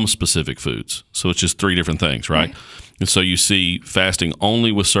specific foods. So it's just 3 different things, right? And so you see fasting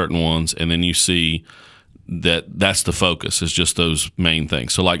only with certain ones, and then you see that's the focus, is just those main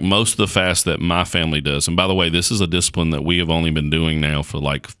things. So like most of the fast that my family does, and by the way, this is a discipline that we have only been doing now for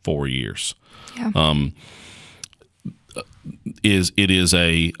like 4 years. Yeah. It is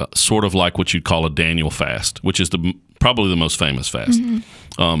a sort of like what you'd call a Daniel fast, which is probably the most famous fast.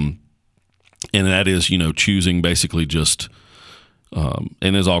 And that is, choosing basically just,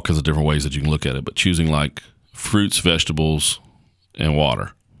 and there's all kinds of different ways that you can look at it, but choosing like fruits, vegetables, and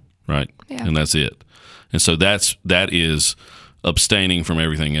water, right? Yeah. And that's it. And so that is abstaining from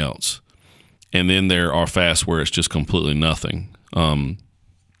everything else. And then there are fasts where it's just completely nothing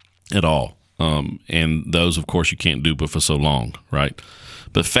at all. And those, of course, you can't do but for so long, right?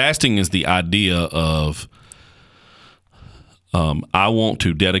 But fasting is the idea of I want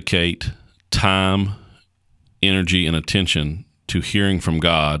to dedicate time, energy, and attention to hearing from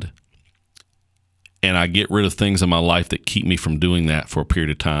God, and I get rid of things in my life that keep me from doing that for a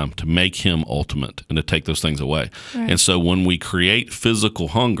period of time to make Him ultimate and to take those things away. Right. And so when we create physical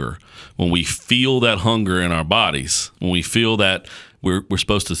hunger, when we feel that hunger in our bodies, when we feel that we're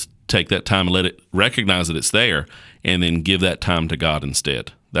supposed to take that time and let it recognize that it's there, and then give that time to God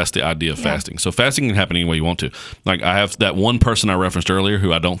instead. That's the idea of fasting. So fasting can happen any way you want to. Like I have that one person I referenced earlier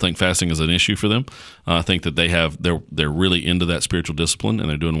who I don't think fasting is an issue for them. I think that they're really into that spiritual discipline and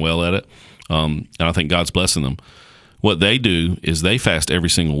they're doing well at it. And I think God's blessing them. What they do is they fast every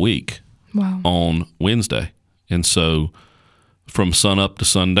single week on Wednesday. And so from sun up to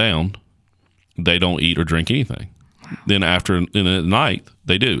sundown, they don't eat or drink anything. Wow. Then at night,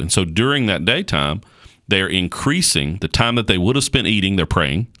 they do. And so during that daytime, they're increasing the time that they would have spent eating, they're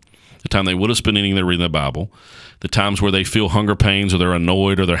praying. The time they would have spent eating, they're reading the Bible. The times where they feel hunger pains or they're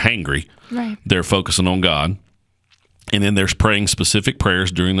annoyed or they're hangry, they're focusing on God. And then there's praying specific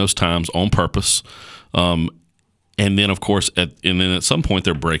prayers during those times on purpose. And then, of course, at some point,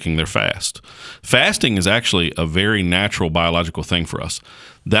 they're breaking their fast. Fasting is actually a very natural biological thing for us.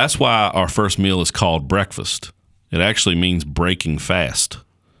 That's why our first meal is called breakfast. It actually means breaking fast.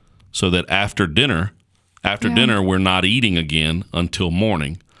 So that after dinner, we're not eating again until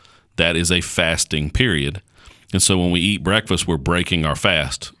morning. That is a fasting period. And so when we eat breakfast, we're breaking our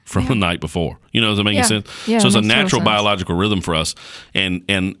fast from the night before. Does that make sense? Yeah, so it's a natural biological rhythm for us. And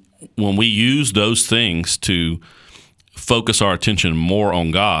when we use those things to focus our attention more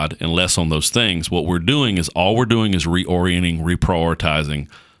on God and less on those things, what we're doing is reorienting, reprioritizing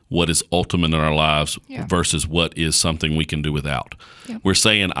what is ultimate in our lives versus what is something we can do without. Yep. We're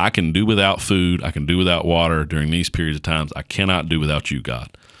saying, I can do without food, I can do without water during these periods of times. I cannot do without you, God.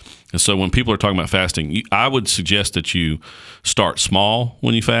 And so when people are talking about fasting, I would suggest that you start small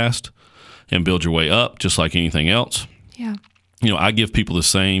when you fast and build your way up, just like anything else. Yeah. I give people the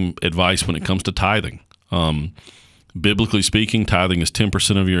same advice when it comes to tithing. Biblically speaking, tithing is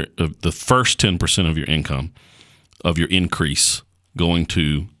 10% of the first 10% of your income, of your increase, going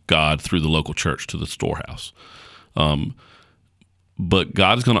to God through the local church to the storehouse. But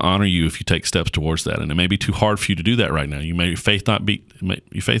God is going to honor you if you take steps towards that. And it may be too hard for you to do that right now. Your faith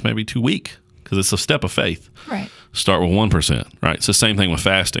may be too weak because it's a step of faith. Right. Start with 1%, right? It's the same thing with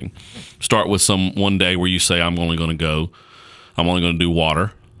fasting. Start with one day where you say, I'm only going to do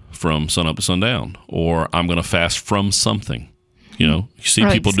water from sun up to sundown, or I'm going to fast from something. You see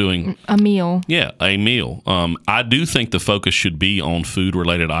people doing a meal. Yeah, a meal. I do think the focus should be on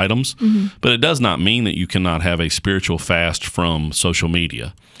food-related items, but it does not mean that you cannot have a spiritual fast from social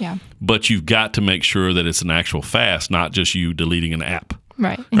media. Yeah. But you've got to make sure that it's an actual fast, not just you deleting an app.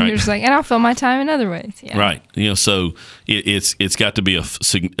 Right. And you're just like, and I'll fill my time in other ways. Yeah. Right. So it's got to be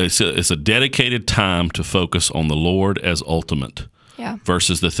it's a dedicated time to focus on the Lord as ultimate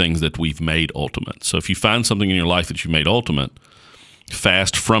versus the things that we've made ultimate. So if you find something in your life that you made ultimate,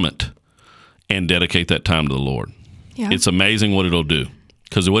 fast from it and dedicate that time to the Lord. Yeah. It's amazing what it'll do.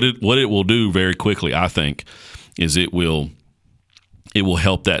 Because what it will do very quickly, I think, is it will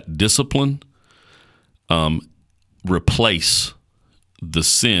help that discipline replace the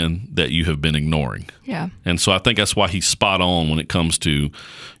sin that you have been ignoring. Yeah. And so I think that's why he's spot on when it comes to,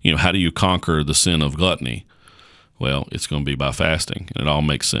 how do you conquer the sin of gluttony? Well, it's going to be by fasting, and it all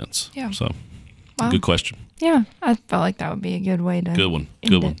makes sense. Yeah. So, good question. Yeah, I felt like that would be a good way to. Good one.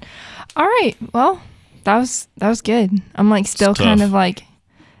 Good one. All right. Well, that was good. I'm like still kind of like,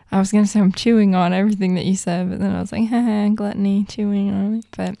 I was gonna say I'm chewing on everything that you said, but then I was like, gluttony, chewing on it.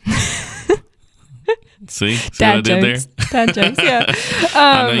 But See Dad what I did jokes. there? Dad jokes, yeah.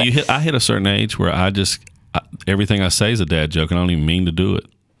 I know I hit a certain age where everything I say is a dad joke, and I don't even mean to do it.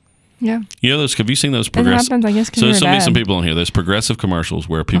 Yeah. You know, have you seen those It progressive? happens, I guess, because So you're there's a going to be dad. some people in here. There's progressive commercials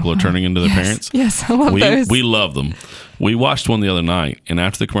where people are turning into their parents. Yes, I love those. We love them. We watched one the other night, and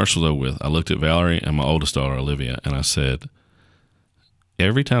after the commercial was over with, I looked at Valerie and my oldest daughter, Olivia, and I said,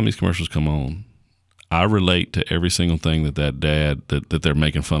 every time these commercials come on, I relate to every single thing that dad that they're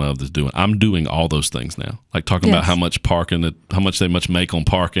making fun of is doing. I'm doing all those things now, like talking about how much they make on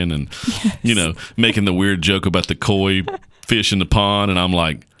parking, and making the weird joke about the koi fish in the pond, and I'm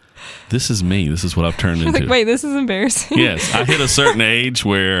like, this is me. This is what I've turned into. Like, wait, this is embarrassing. Yes, I hit a certain age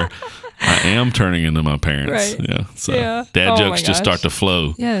where I am turning into my parents. Right. Yeah. So my dad jokes just gosh. start to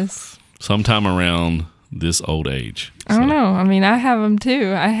flow. Yes. Sometime around this old age. I don't know. I mean, I have them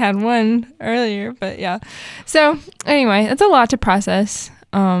too. I had one earlier, but yeah. So anyway, it's a lot to process.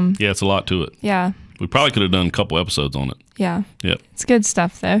 Yeah, it's a lot to it. Yeah. We probably could have done a couple episodes on it. Yeah. Yep. It's good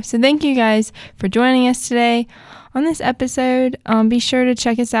stuff though. So thank you guys for joining us today on this episode. Be sure to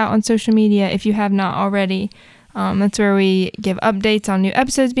check us out on social media if you have not already. That's where we give updates on new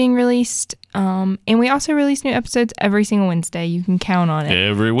episodes being released. And we also release new episodes every single Wednesday. You can count on it.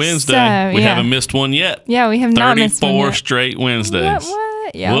 Every Wednesday. So, we haven't missed one yet. Yeah, we have not missed one 34 yet. straight Wednesdays.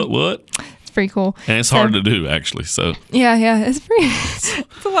 What? Yeah. What? It's pretty cool. And it's hard to do, actually. So Yeah.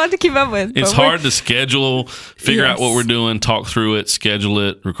 It's a lot to keep up with. it's hard to schedule, figure out what we're doing, talk through it, schedule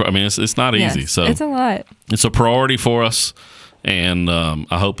it. I mean, it's not easy. So it's a lot. It's a priority for us, and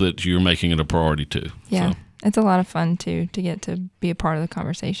I hope that you're making it a priority too. Yeah. So. It's a lot of fun too to get to be a part of the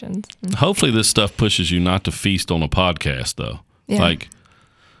conversations. Hopefully this stuff pushes you not to feast on a podcast, though. Yeah. Like,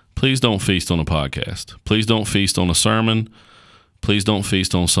 please don't feast on a podcast. Please don't feast on a sermon. Please don't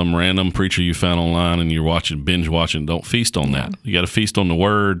feast on some random preacher you found online and you're binge watching. Don't feast on that. You got to feast on the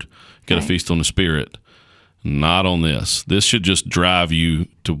Word. You got to feast on the Spirit. Not on this. This should just drive you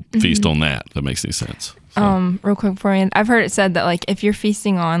to feast on that. If that makes any sense. So. Real quick before we end, I've heard it said that like if you're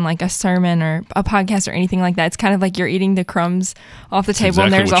feasting on like a sermon or a podcast or anything like that, it's kind of like you're eating the crumbs off the table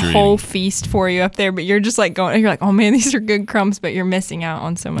and there's a whole feast for you up there, but you're just like you're like, oh man, these are good crumbs, but you're missing out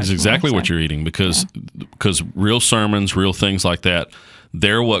on so much. It's exactly more, what you're eating because real sermons, real things like that,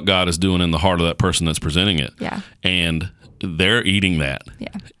 they're what God is doing in the heart of that person that's presenting it. Yeah. And they're eating that. Yeah.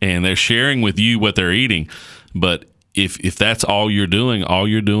 And they're sharing with you what they're eating. But if that's all you're doing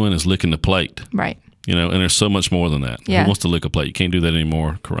is licking the plate. Right. You know, and there's so much more than that. Yeah. Who wants to lick a plate? You can't do that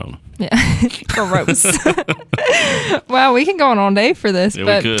anymore. Corona. Yeah. Gross. Wow, we can go on all day for this,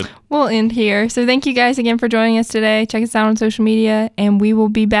 but we could. We'll end here. So thank you guys again for joining us today. Check us out on social media, and we will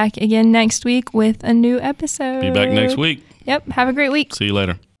be back again next week with a new episode. Be back next week. Yep. Have a great week. See you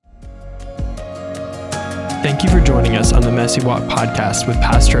later. Thank you for joining us on the Messy Walk podcast with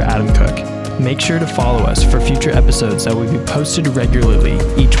Pastor Adam Cook. Make sure to follow us for future episodes that will be posted regularly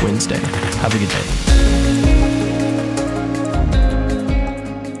each Wednesday. Have a good day.